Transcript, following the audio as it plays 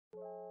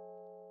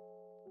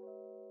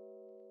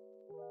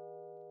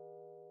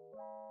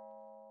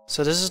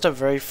So this is the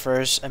very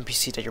first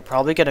NPC that you're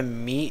probably gonna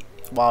meet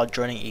while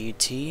joining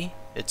EET.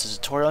 It's a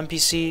tutorial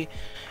NPC,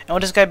 and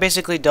what this guy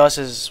basically does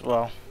is,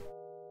 well,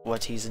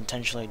 what he's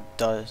intentionally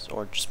does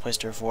or just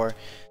placed here for,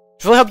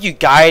 to really help you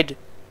guide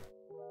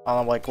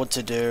on like what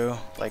to do,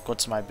 like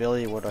what's my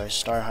ability, where do I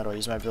start, how do I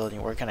use my ability,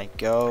 where can I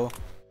go.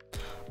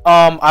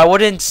 I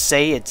wouldn't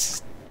say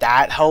it's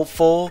that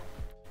helpful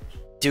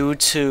due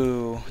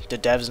to the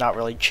devs not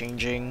really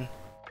changing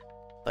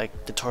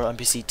like the tutorial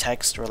NPC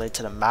text related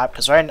to the map,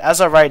 because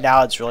as of right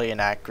now it's really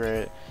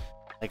inaccurate.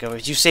 Like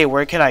if you say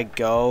where can I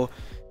go,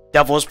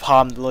 Devil's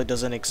Palm really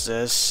doesn't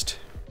exist,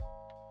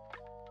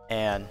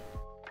 and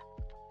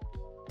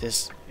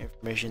this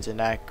information's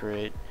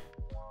inaccurate.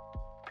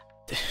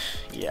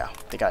 Yeah,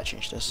 they gotta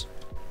change this.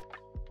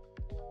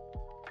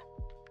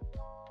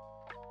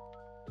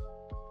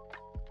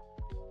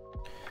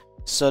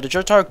 So the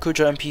Jotaro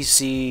Kujo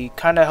NPC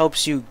kind of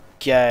helps you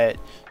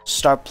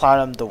start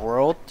plotting the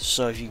world.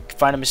 So if you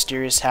find a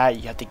mysterious hat,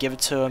 you have to give it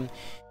to him.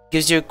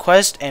 Gives you a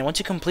quest, and once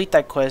you complete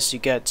that quest, you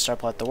get start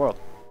plot the world.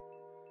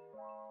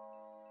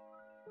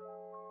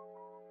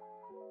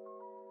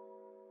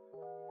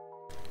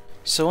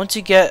 So once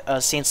you get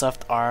a Saint's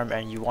Left Arm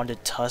and you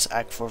wanted Tusk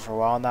Act 4 for a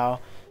while now,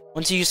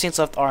 once you use Saint's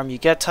Left Arm, you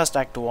get Tusk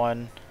Act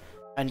 1,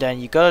 and then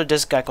you go to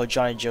this guy called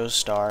Johnny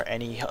Joestar,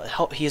 and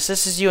he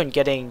assists you in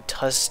getting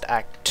Tusk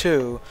Act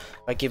 2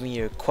 by giving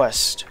you a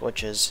quest,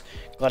 which is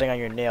gliding on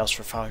your nails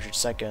for 500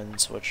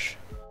 seconds, which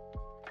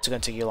it's gonna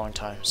take you a long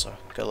time, so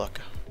good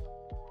luck.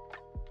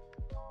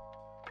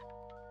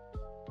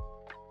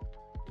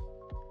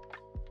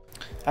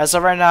 As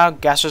of right now,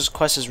 Gaster's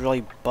quest is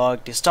really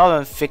bugged. They still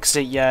haven't fixed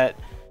it yet,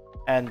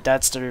 and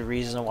that's the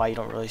reason why you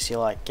don't really see a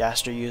lot of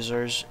Gaster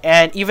users.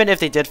 And even if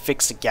they did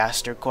fix the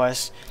Gaster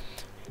quest,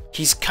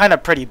 he's kind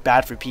of pretty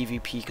bad for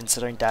PvP,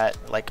 considering that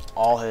like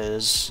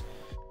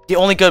the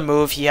only good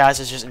move he has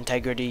is just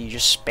integrity. You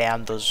just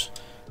spam those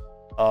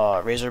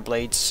razor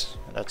blades.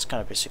 That's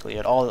kind of basically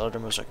it. All the other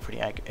moves are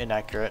pretty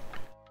inaccurate.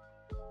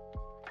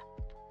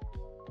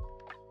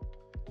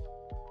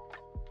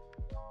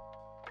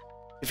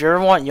 If you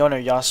ever want Yon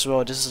or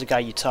Yasuo, this is the guy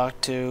you talk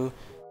to.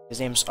 His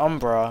name's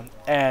Umbra,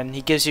 and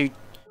he gives you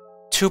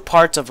 2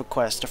 parts of a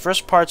quest. The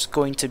first part's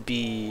going to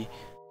be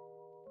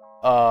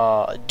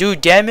do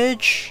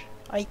damage,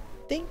 I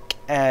think,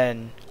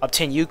 and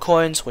obtain U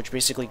coins, which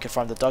basically can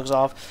farm the thugs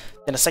off.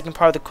 Then the second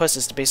part of the quest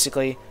is to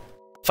basically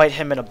fight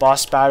him in a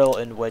boss battle,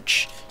 in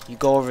which you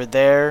go over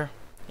there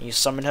and you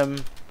summon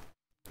him,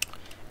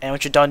 and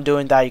once you're done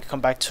doing that, you can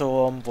come back to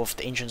him with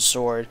the ancient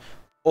sword,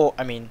 or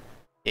I mean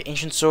the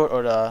ancient sword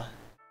or the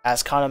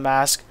Azkana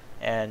mask,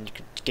 and you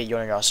can get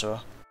Yon or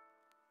Yasuo.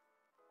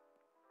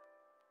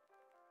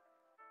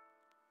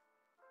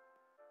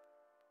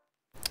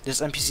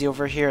 This NPC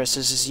over here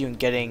assists you in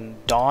getting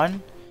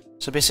Dawn.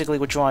 So basically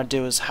what you want to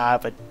do is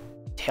have a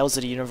Tales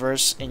of the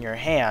Universe in your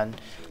hand.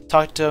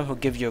 Talk to him, he'll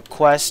give you a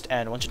quest,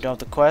 and once you're done with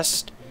the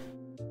quest,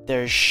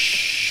 there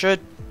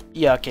should...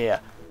 Yeah, okay, yeah.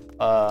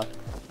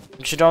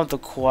 Once you're done with the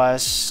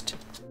quest,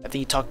 I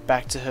think you talk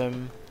back to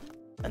him,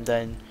 and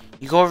then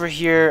you go over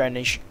here, and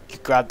then you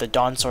grab the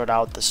Dawn Sword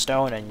out of the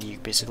stone, and you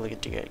basically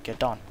get to get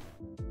Dawn.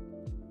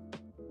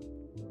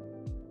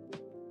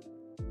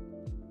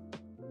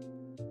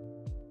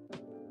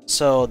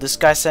 So this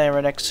guy standing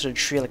right next to the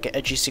tree, like an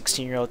edgy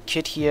 16-year-old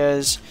kid he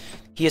is,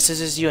 he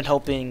assists you in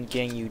helping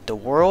getting you the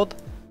world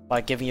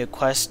by giving you a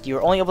quest.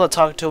 You're only able to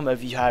talk to him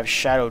if you have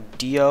Shadow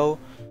Dio,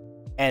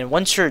 and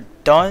once you're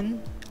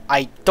done,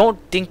 I don't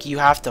think you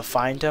have to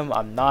find him.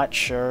 I'm not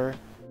sure.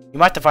 You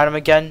might have to find him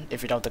again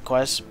if you're done with the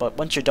quest, but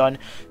once you're done,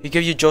 he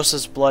gives you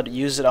Joseph's blood,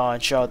 use it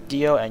on Shadow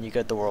Dio, and you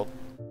get the world.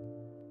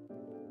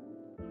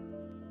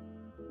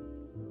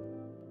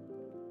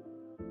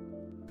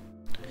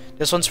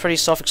 This one's pretty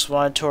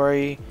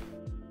self-explanatory.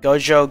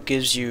 Gojo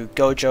gives you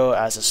Gojo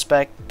as a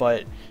spec,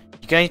 but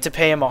you're gonna need to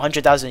pay him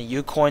 100,000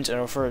 U coins in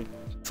order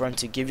for him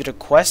to give you the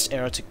quest in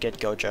order to get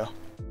Gojo.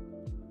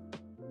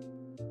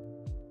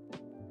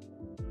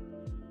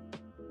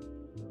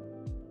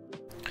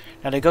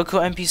 Now the Goku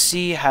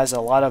NPC has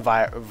a lot of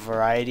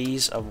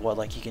varieties of what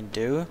like he can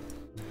do.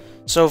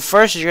 So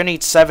first you're gonna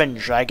need 7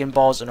 Dragon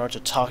Balls in order to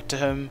talk to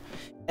him,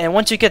 and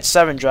once you get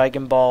 7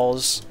 Dragon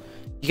Balls,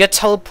 you get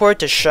teleported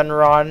to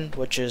Shenron,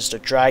 which is the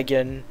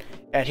dragon,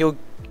 and he'll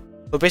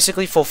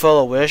basically fulfill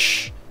a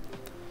wish.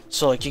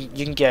 So like you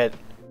can get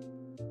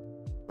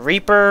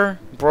Reaper,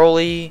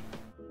 Broly,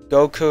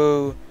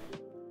 Goku,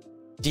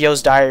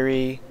 Dio's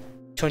Diary,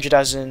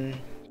 200,000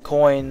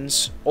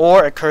 coins,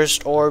 or a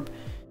Cursed Orb.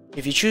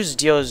 If you choose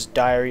Dio's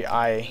Diary,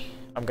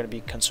 I'm gonna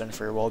be concerned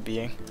for your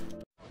well-being.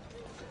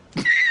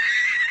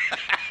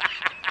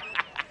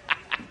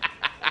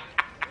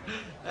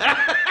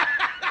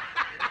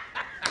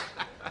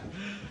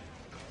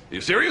 You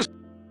serious?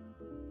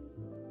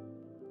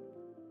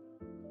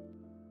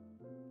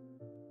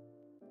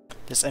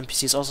 This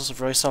NPC is also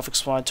very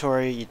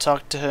self-explanatory. You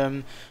talk to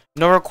him.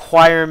 No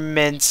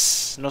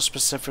requirements, no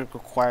specific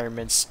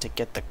requirements to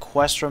get the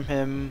quest from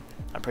him,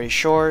 I'm pretty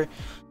sure.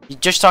 You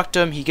just talk to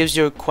him, he gives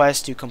you a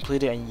quest, you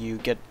complete it, and you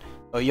get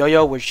a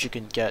yo-yo, which you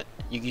can get.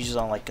 You can use it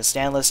on like a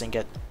stand list and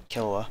get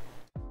killua.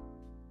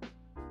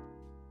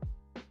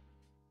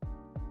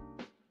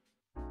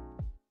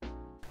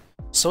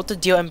 So what the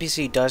deal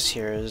NPC does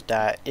here is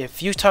that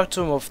if you talk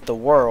to him of the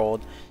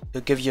world,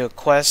 he'll give you a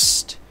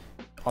quest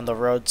on the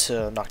road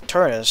to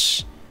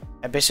Nocturnus,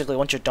 and basically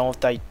once you're done with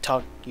that,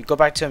 you go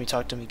back to him, you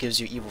talk to him, he gives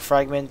you evil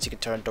fragments, you can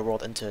turn the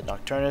world into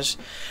Nocturnus.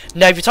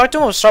 Now if you talk to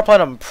him with Star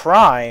Platinum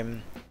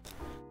Prime,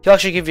 he'll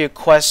actually give you a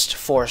quest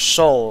for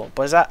soul,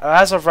 but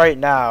as of right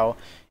now,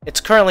 it's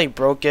currently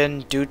broken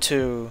due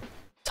to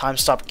time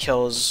stop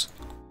kills,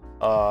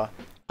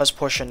 plus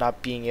portion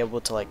not being able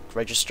to like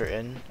register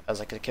in as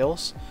like the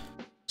kills.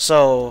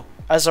 So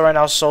as of right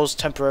now, soul's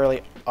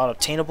temporarily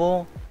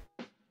unobtainable,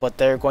 but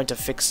they're going to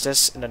fix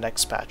this in the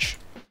next patch.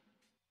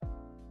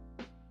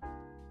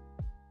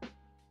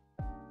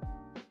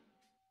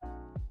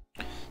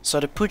 So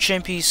the Pooch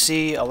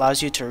NPC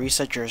allows you to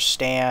reset your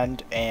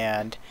stand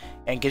and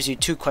gives you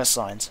 2 quest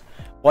lines.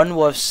 One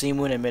with Sea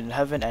Moon and Mid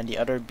Heaven, and the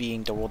other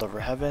being the World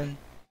Over Heaven.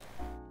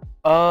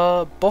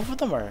 Both of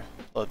them are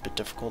a little bit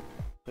difficult,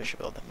 but you should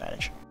be able to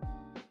manage.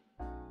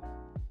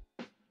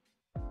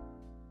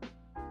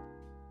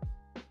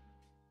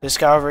 This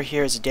guy over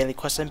here is a daily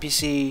quest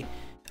NPC.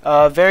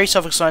 Very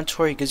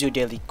self-explanatory. He gives you a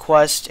daily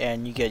quest,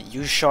 and you get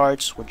use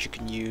shards, which you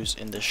can use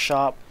in the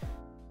shop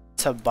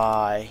to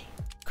buy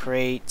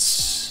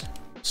crates,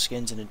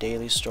 skins in the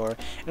daily store.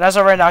 And as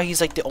of right now, he's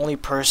like the only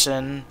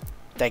person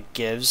that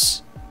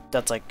gives.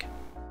 That's like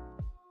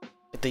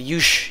the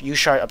use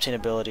shard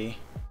obtainability.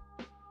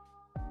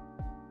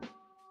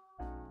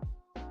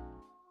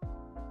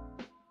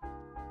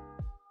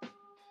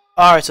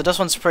 Alright, so this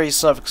one's pretty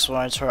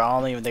self-explanatory. I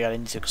don't even think I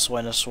need to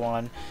explain this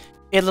one.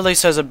 It literally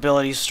says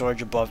ability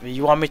storage above. If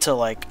you want me to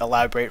like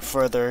elaborate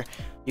further,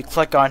 you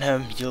click on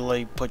him, you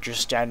literally put your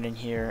stand in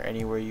here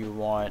anywhere you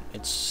want.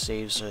 It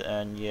saves it,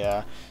 and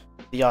yeah,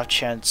 the off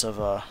chance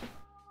of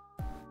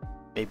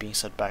it being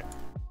set back.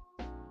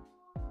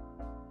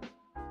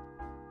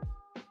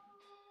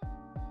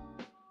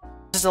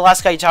 This is the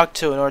last guy you talk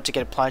to in order to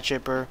get a Planet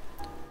Shaper.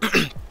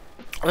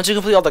 Once you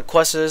complete all the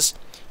quests,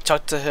 you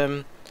talk to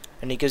him,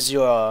 and he gives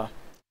you a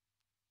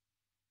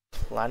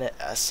Planet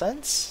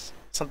Essence?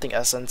 Something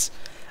Essence.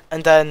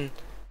 And then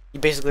you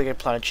basically get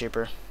Planet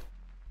Shaper.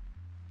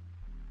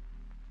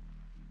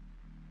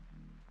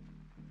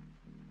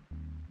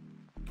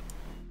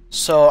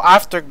 So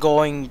after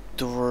going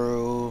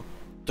through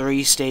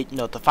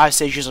the 5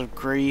 stages of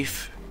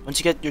grief, once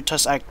you get your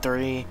Tusk Act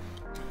 3,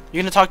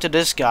 you're gonna talk to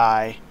this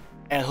guy,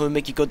 and he'll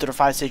make you go through the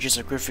 5 stages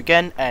of grief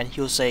again, and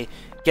he'll say,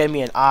 "Get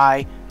me an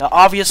eye." Now,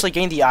 obviously,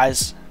 getting the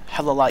eyes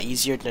hella lot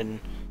easier than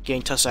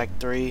getting Tusk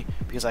Act 3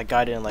 because I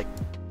got it in like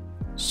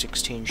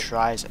 16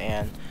 tries,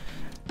 and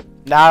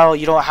now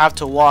you don't have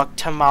to walk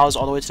 10 miles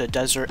all the way to the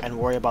desert and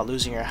worry about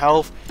losing your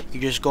health. You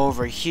just go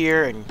over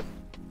here and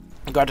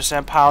grab the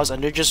sand piles,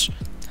 and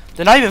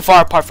they're not even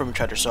far apart from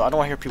each other, so I don't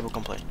want to hear people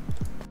complain.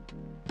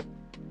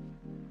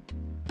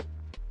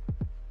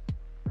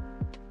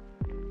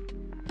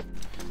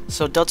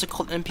 So Delta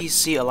Cult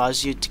NPC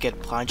allows you to get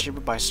Planet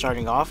Shaper by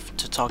starting off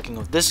to talking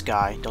with this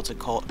guy, Delta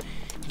Cult.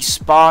 He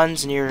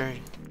spawns near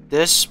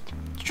this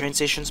train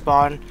station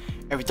spawn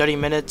every 30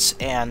 minutes,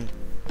 and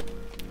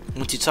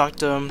once you talk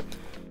to him,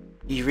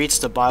 he reads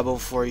the Bible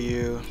for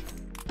you.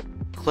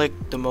 Click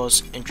the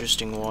most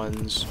interesting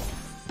ones,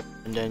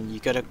 and then you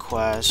get a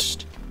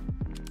quest.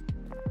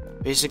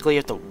 Basically, you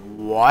have to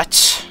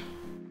what?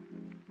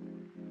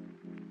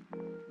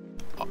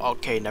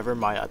 Okay, never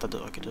mind. I thought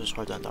okay, this was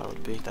harder than I thought it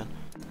would be then.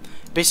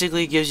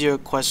 Basically, it gives you a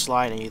quest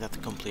line, and you have to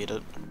complete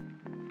it.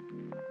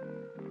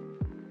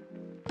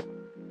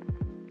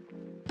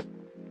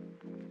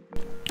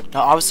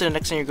 Now, obviously, the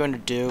next thing you're going to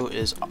do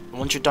is,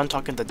 once you're done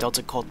talking to the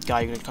Delta Cult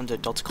guy, you're going to come to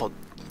the Delta Cult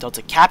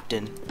Delta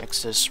Captain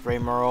next to this Ray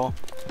Merle.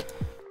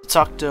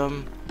 Talk to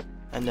him,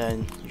 and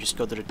then you just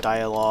go through the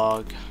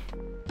dialogue.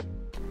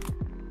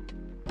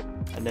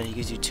 And then he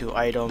gives you 2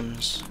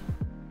 items.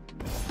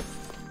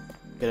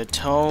 Get a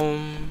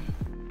tome.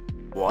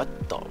 What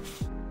the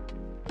f...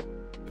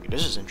 Okay,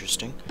 this is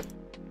interesting.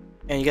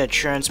 And you get a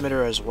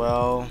transmitter as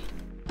well.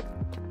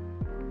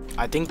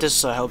 I think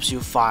this helps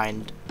you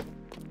find...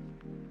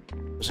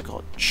 what's it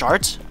called?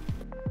 Shards?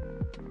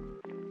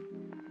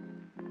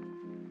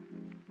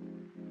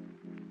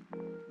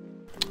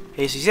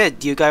 Hey, so you see that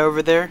deal guy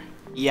over there?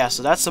 Yeah,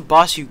 so that's the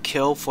boss you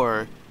kill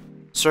for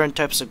certain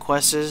types of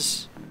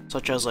quests,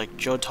 such as like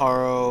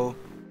Jotaro,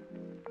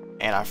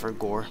 and I forgot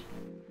Gore,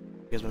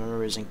 because my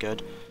memory isn't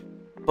good.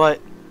 But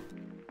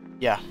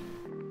yeah,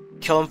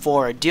 kill him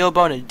for a deal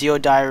bone, a deal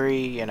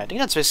diary, and I think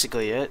that's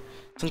basically it.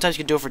 Sometimes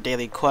you can do it for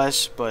daily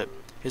quests, but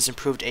his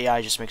improved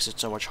AI just makes it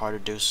so much harder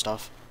to do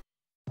stuff.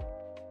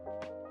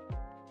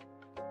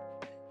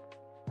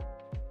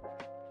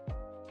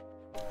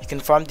 You can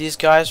farm these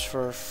guys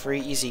for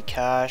free easy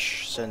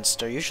cash, since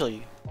they're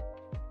usually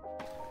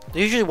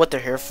what they're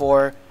here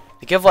for.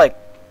 They give like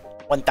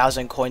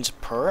 1,000 coins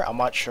per, I'm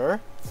not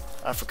sure,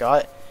 I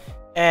forgot,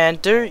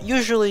 and they're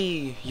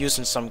usually used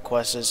in some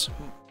quests.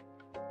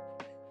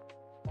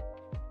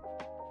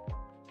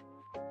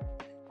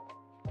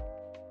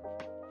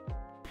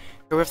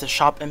 Here we have the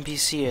shop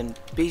NPC, and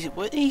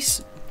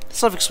he's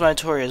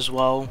self-explanatory as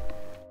well.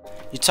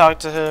 You talk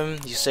to him,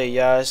 you say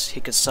yes, he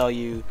could sell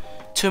you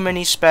 2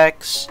 mini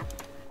specs,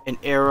 an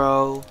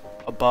arrow,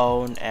 a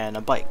bone, and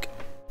a bike.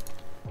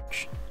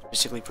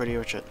 Basically pretty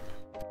much it.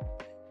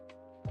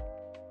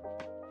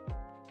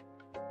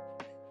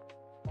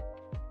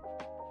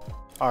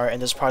 Alright, in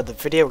this part of the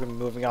video, we're going to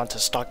be moving on to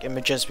stock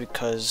images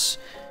because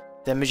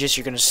the images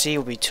you're going to see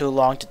will be too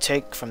long to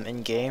take from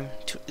in-game.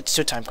 It's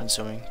too time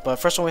consuming. But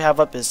first one we have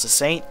up is the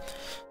Saint.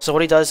 So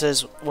what he does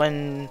is,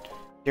 when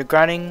you're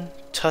grinding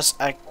Tusk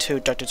Act 2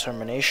 Dark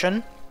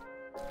Determination,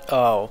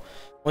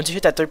 once you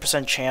hit that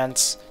 3%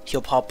 chance,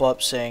 he'll pop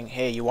up saying,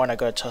 hey, you want to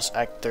go to Tusk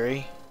Act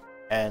 3?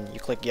 And you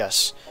click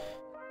yes.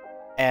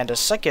 And the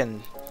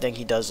second thing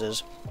he does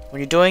is, when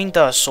you're doing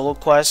the solo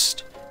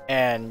quest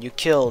and you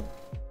kill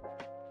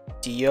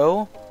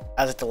Dio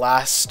as like the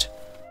last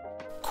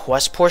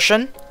quest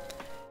portion,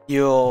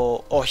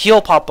 he'll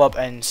pop up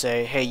and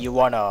say, hey, you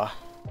wanna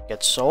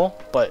get soul,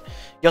 but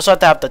you also have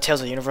to have the Tales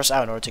of the Universe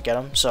out in order to get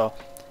him, so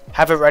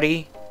have it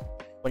ready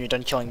when you're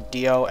done killing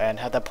Dio and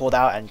have that pulled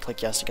out and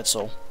click yes to get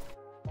soul.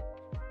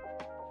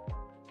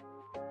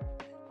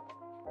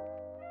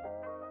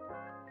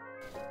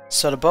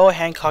 So the Boa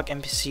Hancock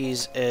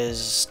NPCs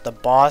is the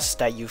boss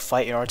that you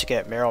fight in order to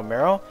get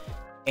Mero,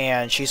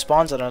 and she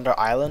spawns on another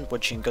island,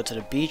 which you can go to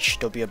the beach.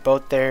 There'll be a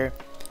boat there.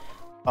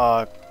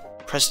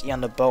 Press E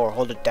on the boat or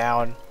hold it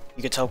down.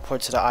 You can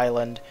teleport to the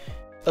island.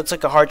 Looks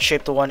like a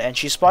heart-shaped one, and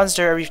she spawns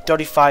there every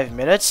 35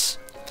 minutes.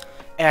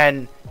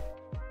 And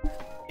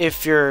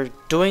if you're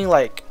doing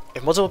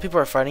if multiple people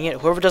are fighting it,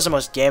 whoever does the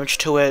most damage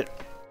to it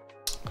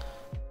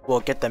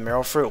will get the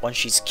Mero fruit once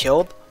she's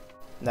killed.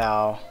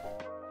 Now,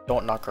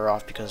 don't knock her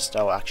off because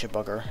that will actually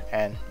bug her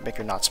and make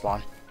her not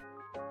spawn.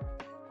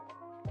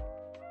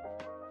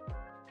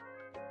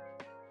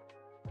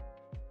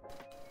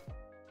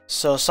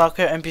 So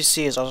Sakuya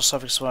NPC is also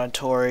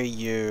self-explanatory.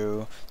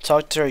 You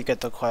talk to her, you get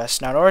the quest.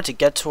 Now in order to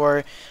get to her,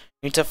 you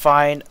need to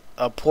find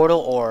a portal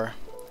or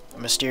a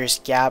mysterious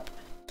gap.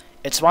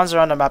 It spawns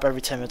around the map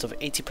every 10 minutes with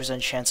 80%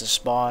 chance to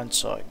spawn,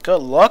 so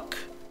good luck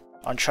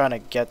on trying to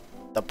get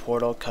the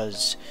portal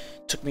because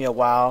it took me a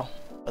while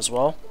as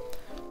well.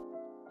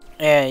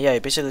 And yeah, you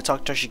basically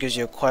talk to her, she gives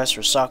you a quest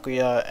for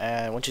Sakuya,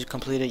 and once you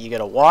complete it, you get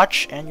a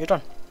watch, and you're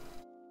done.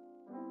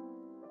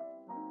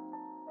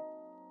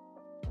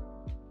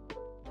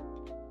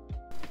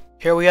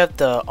 Here we have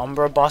the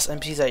Umbra boss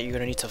NPCs that you're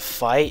going to need to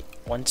fight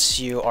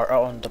once you are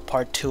out on the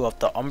part 2 of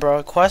the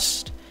Umbra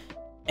quest.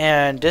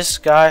 And this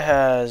guy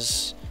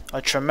has a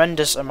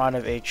tremendous amount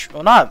of HP.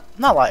 Well, not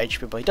a lot of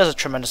HP, but he does a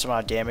tremendous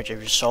amount of damage if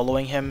you're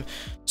soloing him.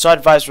 So I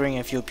advise bringing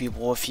a few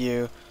people with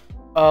you.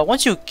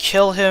 Once you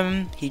kill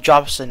him, he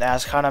drops an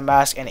Azkana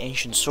mask and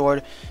ancient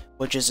sword,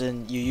 which is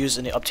you use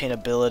in the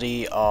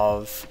obtainability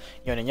of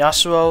Yonin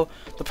Yasuo.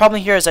 The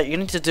problem here is that you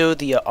need to do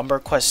the Umbra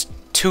quest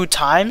 2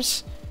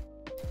 times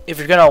if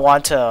you're gonna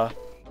want to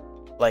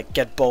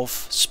get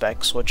both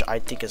specs, which I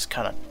think is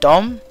kind of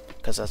dumb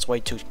because that's way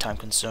too time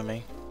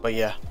consuming. But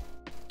yeah,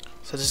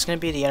 so this is gonna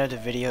be the end of the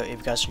video. If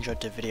you guys enjoyed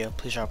the video,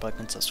 please drop a like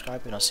and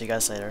subscribe, and I'll see you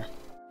guys later.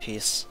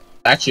 Peace.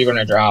 Actually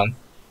gonna drown.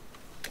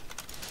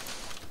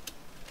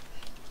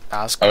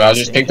 Okay, I'll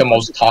just pick the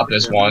most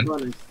topless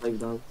one.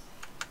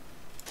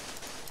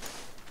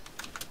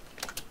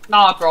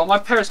 Nah, bro, my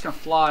parrots can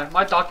fly.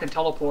 My dog can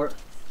teleport.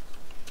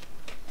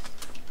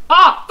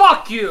 Ah,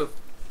 fuck you!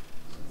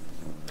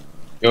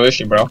 Yo, is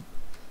she, bro?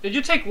 Did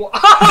you take what?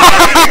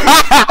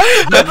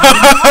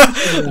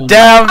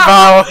 Damn,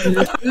 bro!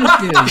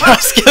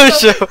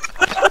 Skillshare.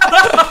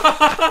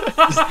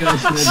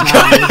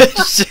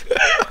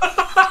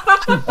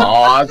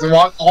 Oh, I have to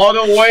walk all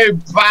the way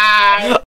back!